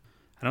Swine.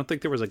 I don't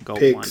think there was a goat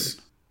Pigs. one.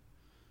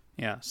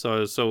 Yeah,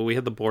 so we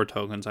had the boar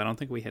tokens. I don't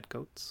think we had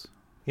goats.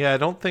 Yeah, I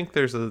don't think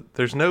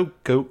there's no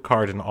goat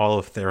card in all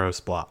of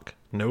Theros block.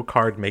 No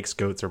card makes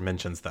goats or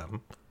mentions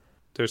them.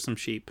 There's some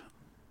sheep.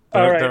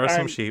 There are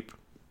some sheep.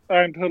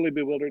 I'm totally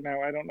bewildered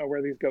now. I don't know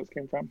where these goats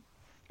came from.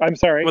 I'm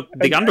sorry. But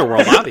the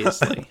underworld,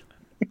 obviously.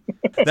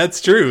 That's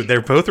true. They're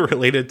both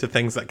related to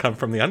things that come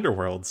from the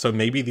underworld. So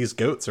maybe these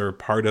goats are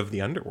part of the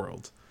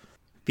underworld.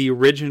 The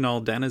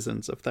original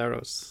denizens of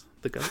Theros,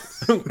 the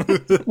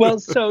goats. Well,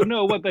 so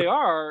no, what they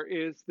are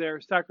is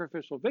they're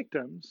sacrificial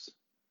victims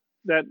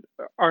that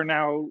are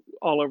now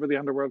all over the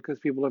underworld because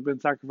people have been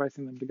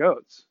sacrificing them to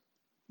goats.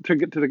 To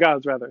the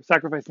gods, rather.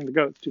 Sacrificing the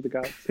goats to the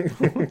gods.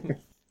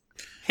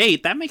 Hey,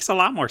 that makes a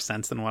lot more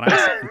sense than what I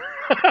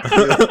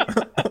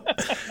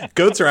said.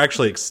 Goats are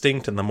actually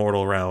extinct in the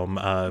mortal realm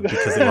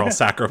because they were all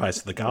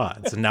sacrificed to the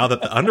gods. And now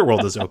that the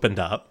underworld is opened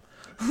up,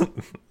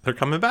 they're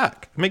coming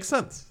back. It makes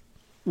sense.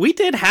 We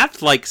did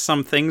have like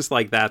some things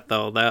like that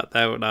though. That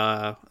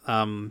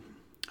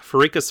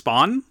Farika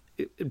Spawn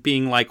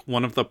being like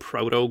one of the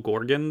proto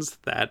Gorgons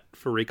that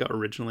Farika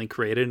originally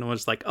created and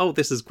was like, oh,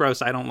 this is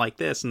gross, I don't like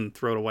this, and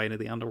throw it away into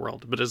the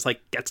underworld. But it's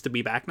like gets to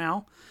be back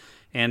now.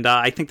 And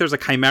I think there's a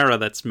chimera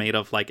that's made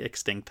of like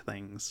extinct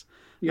things.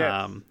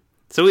 Yes.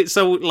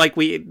 So like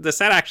the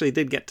set actually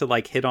did get to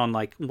like hit on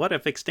like what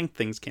if extinct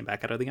things came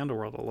back out of the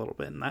underworld a little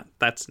bit, and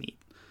that's neat.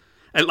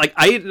 And like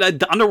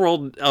the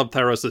underworld of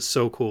Theros is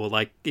so cool.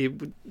 Like it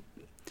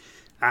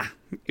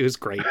was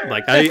great.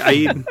 Like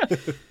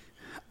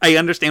I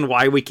understand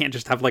why we can't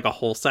just have like a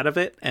whole set of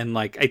it, and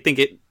like I think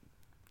it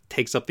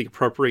takes up the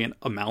appropriate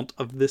amount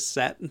of this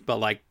set, but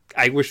like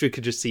I wish we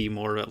could just see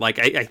more of it. Like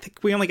I think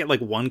we only get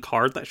like one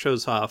card that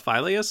shows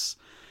Phileas,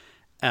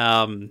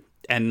 and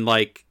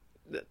like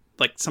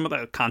some of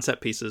the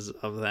concept pieces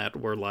of that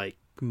were like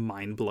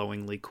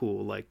mind-blowingly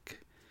cool. Like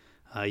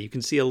you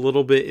can see a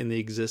little bit in the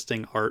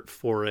existing art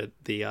for it,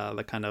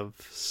 the kind of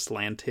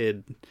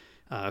slanted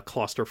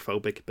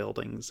claustrophobic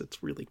buildings.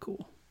 It's really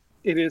cool.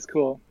 It is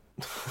cool.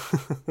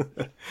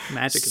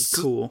 Magic is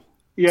cool.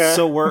 Yeah.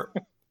 So we're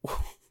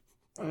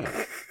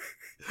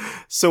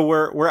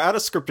out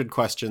of scripted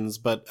questions,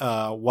 but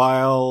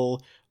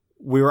while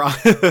we were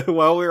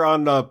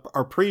on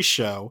our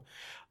pre-show,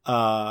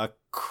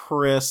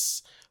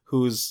 Chris,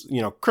 who's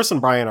Chris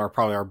and Brian are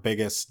probably our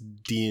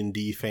biggest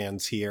D&D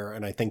fans here,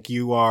 and I think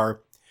you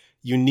are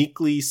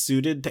uniquely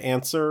suited to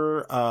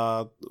answer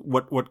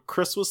what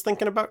Chris was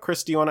thinking about.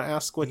 Chris, do you want to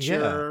ask what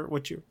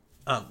you?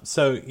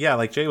 So yeah,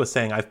 like Jay was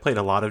saying, I've played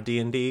a lot of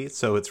D&D,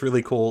 so it's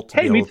really cool to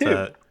be able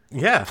to.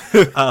 Yeah,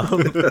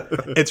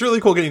 it's really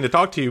cool getting to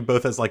talk to you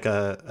both as like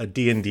a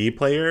D&D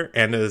player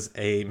and as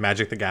a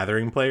Magic the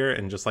Gathering player,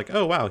 and just like,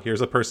 oh wow, here's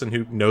a person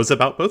who knows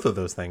about both of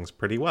those things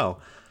pretty well.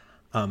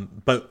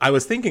 But I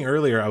was thinking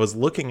earlier, I was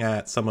looking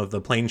at some of the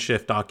plane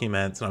shift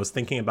documents, and I was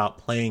thinking about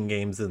playing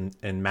games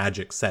in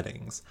Magic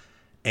settings,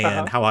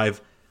 and how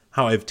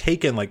I've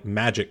taken like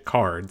Magic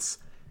cards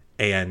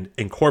and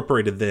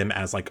incorporated them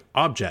as like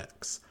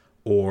objects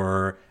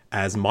or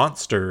as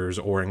monsters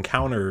or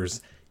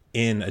encounters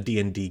in a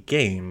D&D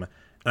game.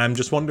 And I'm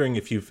just wondering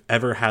if you've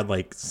ever had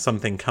like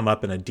something come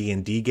up in a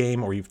D&D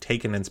game, or you've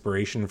taken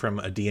inspiration from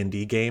a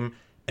D&D game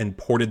and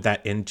ported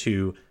that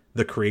into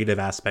the creative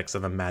aspects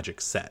of a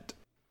Magic set.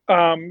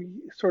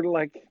 Sort of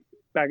like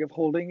Bag of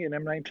Holding in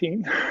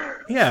M19.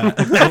 Yeah.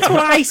 That's what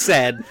I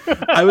said.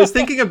 I was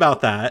thinking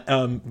about that,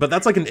 but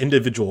that's like an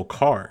individual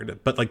card.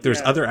 But like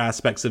there's other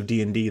aspects of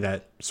D&D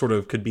that sort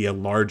of could be a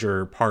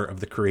larger part of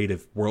the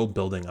creative world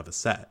building of a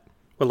set.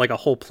 With like a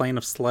whole plane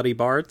of slutty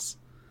bards.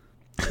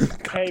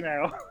 Hey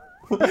now.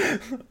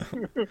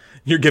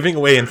 You're giving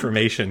away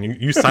information.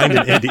 You signed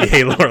an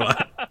NDA,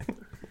 Lorelai.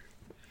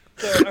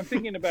 So I'm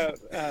thinking about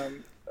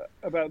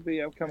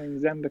the upcoming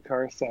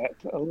Zendikar set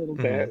a little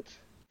bit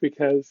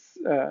because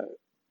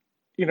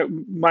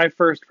my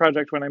first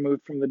project when I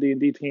moved from the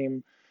D&D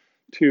team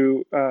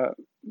to the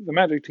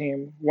Magic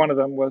team, one of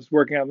them was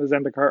working on the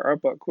Zendikar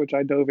art book, which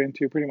I dove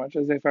into pretty much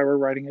as if I were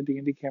writing a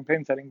D&D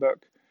campaign setting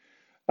book.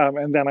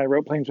 And then I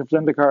wrote Planes of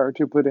Zendikar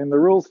to put in the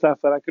rule stuff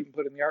that I couldn't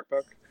put in the art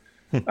book.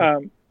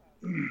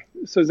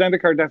 So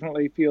Zendikar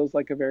definitely feels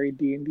like a very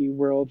D&D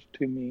world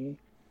to me.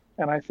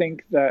 And I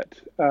think that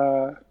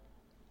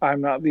I'm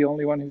not the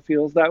only one who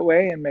feels that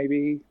way. And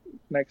maybe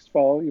next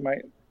fall you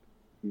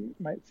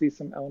might see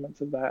some elements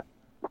of that.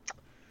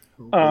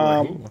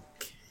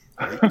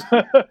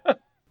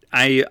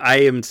 I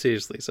am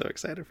seriously so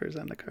excited for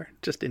Zendikar,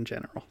 just in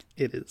general.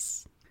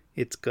 It's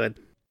good.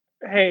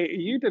 Hey,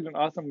 you did an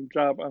awesome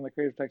job on the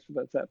creative text for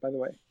that set, by the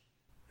way.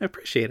 I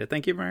appreciate it.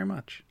 Thank you very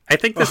much. I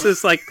think this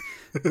is like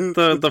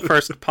the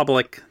first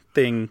public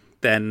thing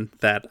then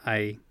that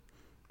I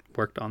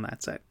worked on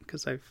that set,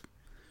 because I've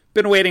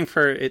been waiting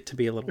for it to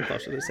be a little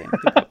closer to the same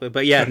thing.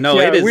 But yeah, no,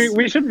 it is.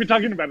 We shouldn't be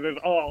talking about it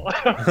at all.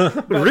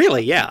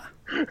 Really, yeah.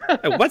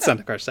 What's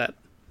Zendikar set?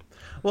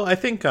 Well, I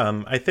think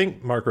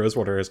Mark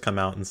Rosewater has come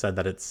out and said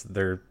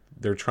that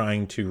they're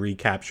trying to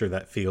recapture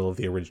that feel of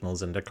the original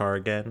Zendikar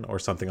again, or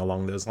something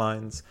along those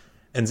lines.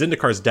 And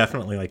Zendikar is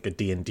definitely like a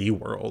D&D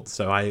world,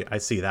 so I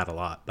see that a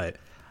lot. But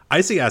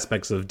I see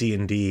aspects of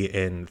D&D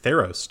in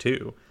Theros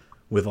too,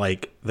 with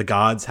like the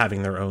gods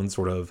having their own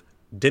sort of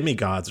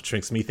demigods, which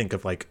makes me think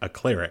of like a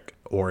cleric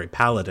or a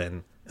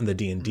paladin in the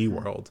D&D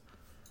world.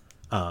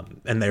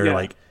 And they're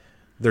like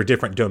their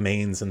different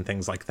domains and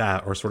things like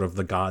that, or sort of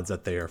the gods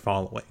that they are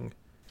following.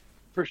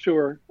 For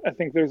sure, I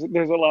think there's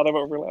a lot of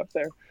overlap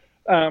there.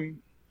 I'm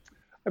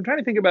trying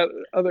to think about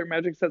other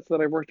Magic sets that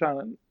I worked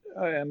on,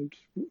 and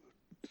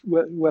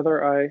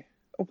whether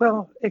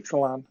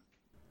Ixalan.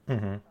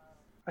 Mm-hmm.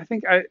 I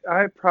think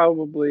I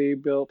probably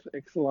built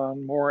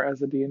Ixalan more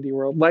as a D&D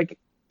world. Like,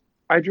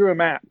 I drew a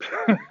map,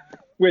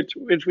 which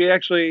we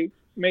actually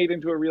made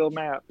into a real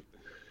map,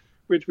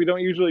 which we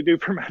don't usually do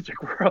for Magic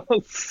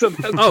Worlds. So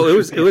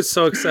it was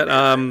so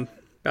exciting.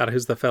 God,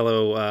 who's the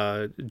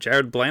fellow?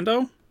 Jared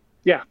Blando?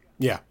 Yeah.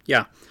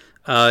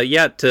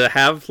 To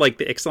have like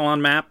the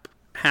Ixalan map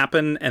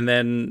happen, and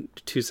then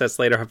 2 sets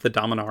later have the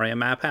Dominaria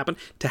map happen.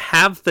 To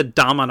have the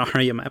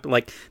Dominaria map,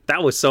 like,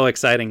 that was so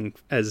exciting.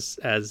 As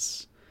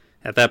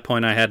at that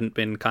point I hadn't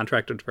been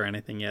contracted for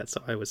anything yet,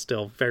 so I was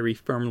still very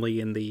firmly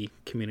in the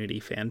community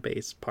fan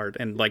base part,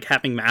 and like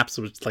having maps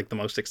was like the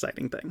most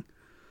exciting thing.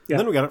 Yeah.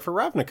 And then we got it for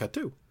Ravnica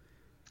too.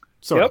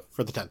 Sort of,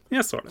 for the 10th.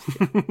 Yeah, sort of.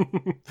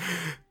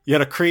 You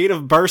had a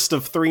creative burst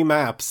of 3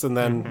 maps, and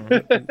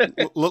then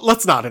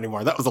let's not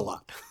anymore. That was a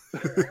lot.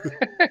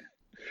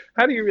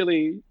 How do you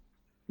really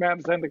map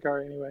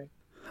Zendikar anyway?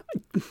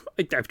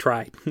 I've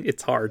tried.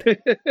 It's hard.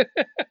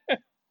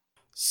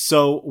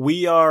 So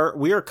we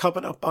are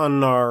coming up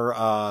on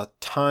our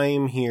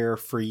time here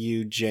for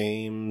you,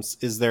 James.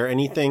 Is there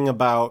anything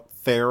about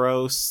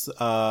Theros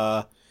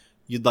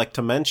you'd like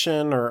to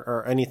mention,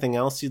 or anything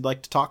else you'd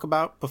like to talk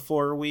about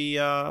before we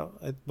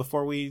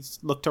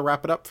look to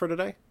wrap it up for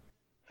today?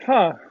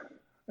 I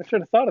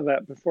should have thought of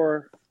that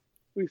before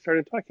we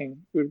started talking.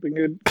 It would have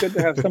been good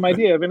to have some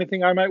idea of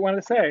anything I might want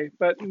to say.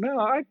 But no,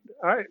 I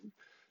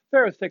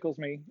Theros tickles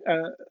me.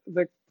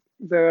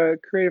 The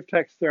creative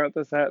text throughout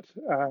the set,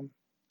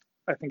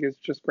 I think, is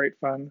just great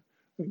fun.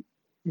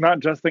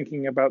 Not just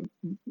thinking about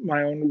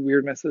my own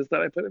weirdnesses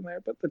that I put in there,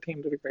 but the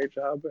team did a great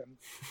job.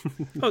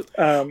 And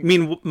I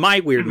mean, my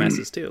weird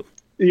messes too.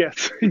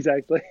 Yes,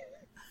 exactly.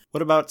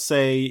 What about,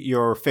 say,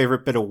 your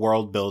favorite bit of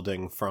world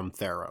building from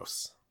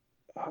Theros?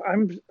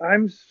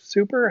 I'm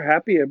super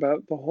happy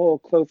about the whole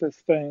Clothis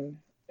thing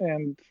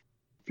and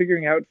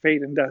figuring out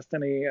fate and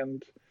destiny.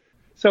 And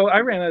so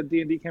I ran a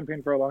D&D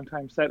campaign for a long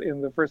time set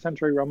in the 1st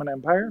century Roman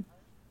Empire.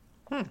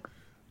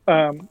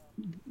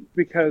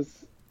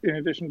 Because in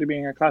addition to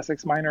being a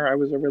classics minor, I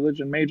was a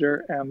religion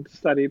major and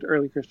studied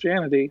early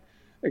Christianity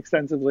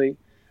extensively.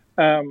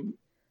 And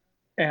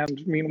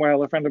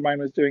meanwhile, a friend of mine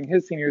was doing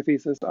his senior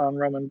thesis on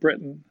Roman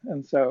Britain.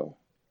 And so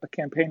a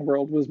campaign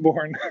world was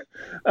born.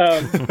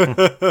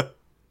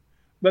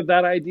 But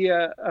that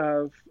idea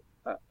of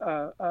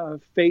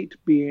fate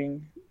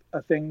being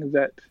a thing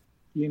that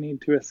you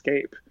need to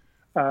escape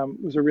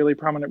was a really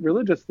prominent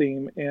religious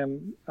theme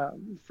in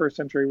 1st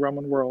century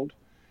Roman world.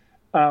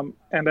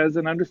 And as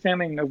an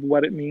understanding of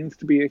what it means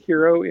to be a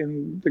hero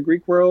in the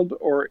Greek world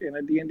or in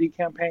a D&D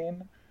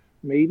campaign,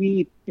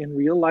 maybe in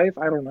real life,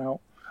 I don't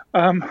know.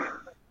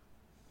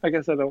 I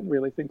guess I don't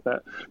really think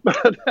that,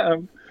 but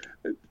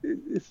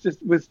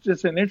was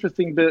just an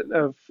interesting bit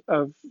of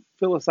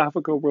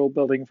philosophical world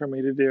building for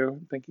me to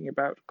do, thinking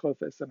about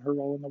Clothis and her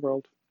role in the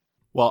world.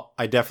 Well,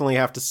 I definitely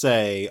have to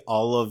say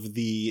all of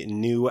the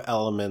new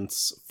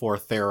elements for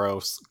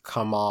Theros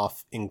come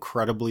off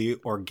incredibly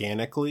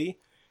organically.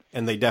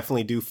 and they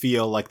definitely do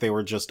feel like they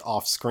were just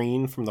off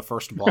screen from the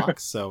first block.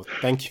 So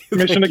thank you.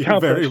 Mission thank you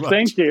very accomplished. much.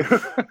 Thank you.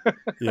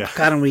 Yeah.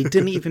 God, and we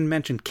didn't even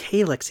mention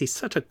Calyx. He's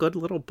such a good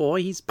little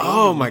boy. He's baby.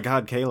 Oh my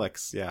God,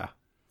 Calyx. Yeah.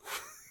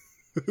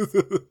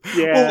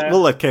 Yeah.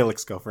 We'll let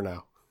Calyx go for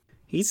now.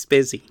 He's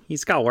busy.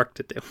 He's got work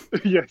to do.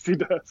 Yes, he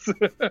does.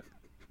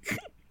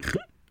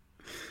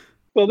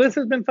 Well, this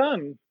has been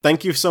fun.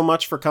 Thank you so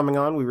much for coming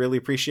on. We really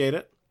appreciate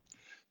it.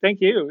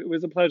 Thank you. It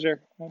was a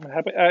pleasure. I'm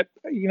happy. I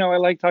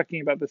like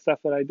talking about the stuff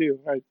that I do.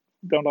 I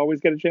don't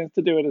always get a chance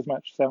to do it as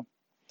much, so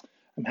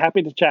I'm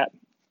happy to chat.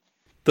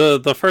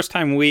 The first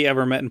time we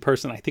ever met in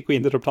person, I think we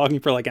ended up talking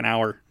for like an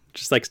hour,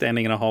 just like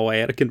standing in a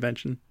hallway at a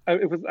convention. I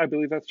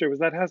believe that's true. Was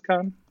that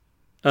HasCon?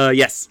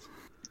 Yes.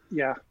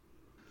 Yeah.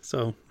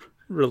 So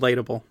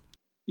relatable.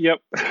 Yep.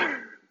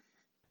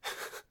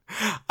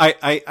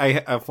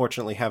 I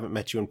unfortunately haven't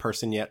met you in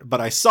person yet,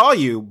 but I saw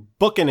you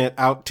booking it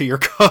out to your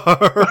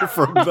car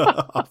from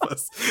the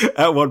office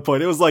at one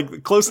point. It was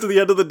like close to the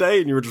end of the day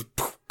and you were just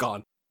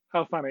gone.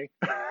 How funny.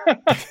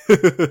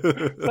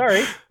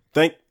 Sorry.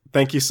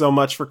 Thank you so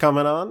much for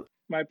coming on.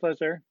 My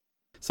pleasure.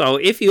 So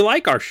if you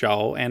like our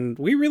show, and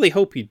we really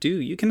hope you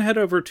do, you can head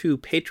over to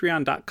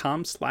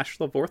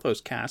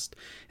patreon.com/thevorthoscast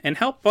and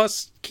help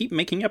us keep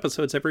making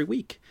episodes every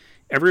week.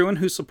 Everyone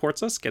who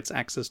supports us gets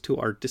access to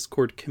our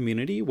Discord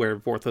community where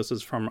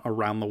Vorthoses from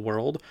around the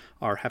world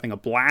are having a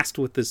blast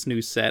with this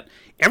new set.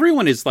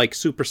 Everyone is like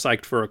super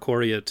psyched for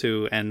Ikoria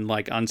too, and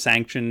like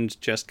Unsanctioned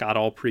just got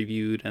all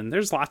previewed, and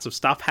there's lots of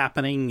stuff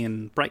happening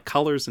in bright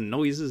colors and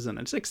noises, and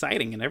it's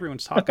exciting, and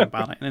everyone's talking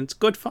about it, and it's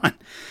good fun.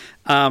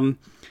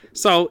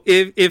 So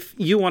if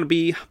you want to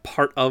be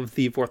part of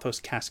the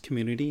Vorthos cast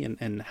community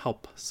and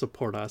help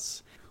support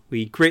us,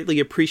 we greatly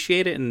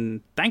appreciate it,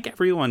 and thank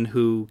everyone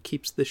who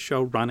keeps this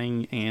show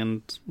running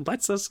and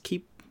lets us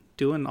keep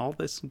doing all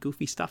this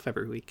goofy stuff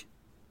every week.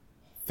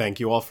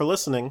 Thank you all for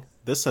listening.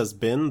 This has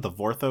been the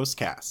Vorthos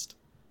Cast.